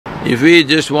If we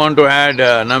just want to add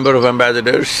a number of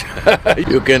ambassadors,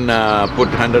 you can put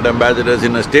 100 ambassadors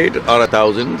in a state or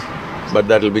 1,000, but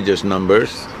that'll be just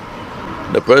numbers.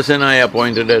 The person I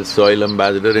appointed as soil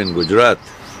ambassador in Gujarat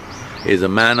is a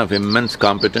man of immense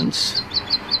competence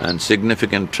and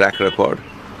significant track record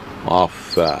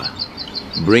of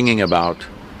bringing about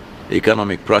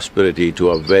economic prosperity to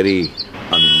a very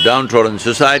downtrodden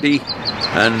society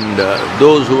and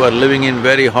those who are living in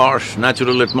very harsh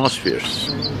natural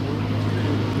atmospheres.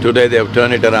 Today they have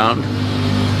turned it around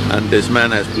and this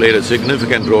man has played a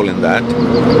significant role in that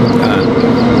and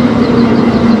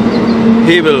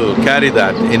he will carry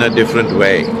that in a different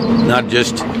way, not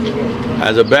just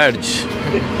as a badge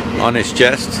on his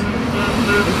chest,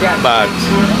 but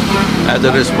as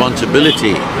a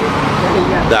responsibility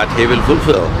that he will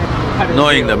fulfill,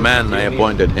 knowing the man I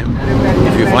appointed him.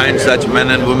 If you find such men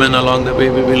and women along the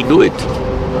way, we will do it.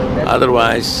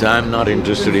 Otherwise, I'm not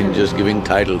interested in just giving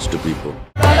titles to people.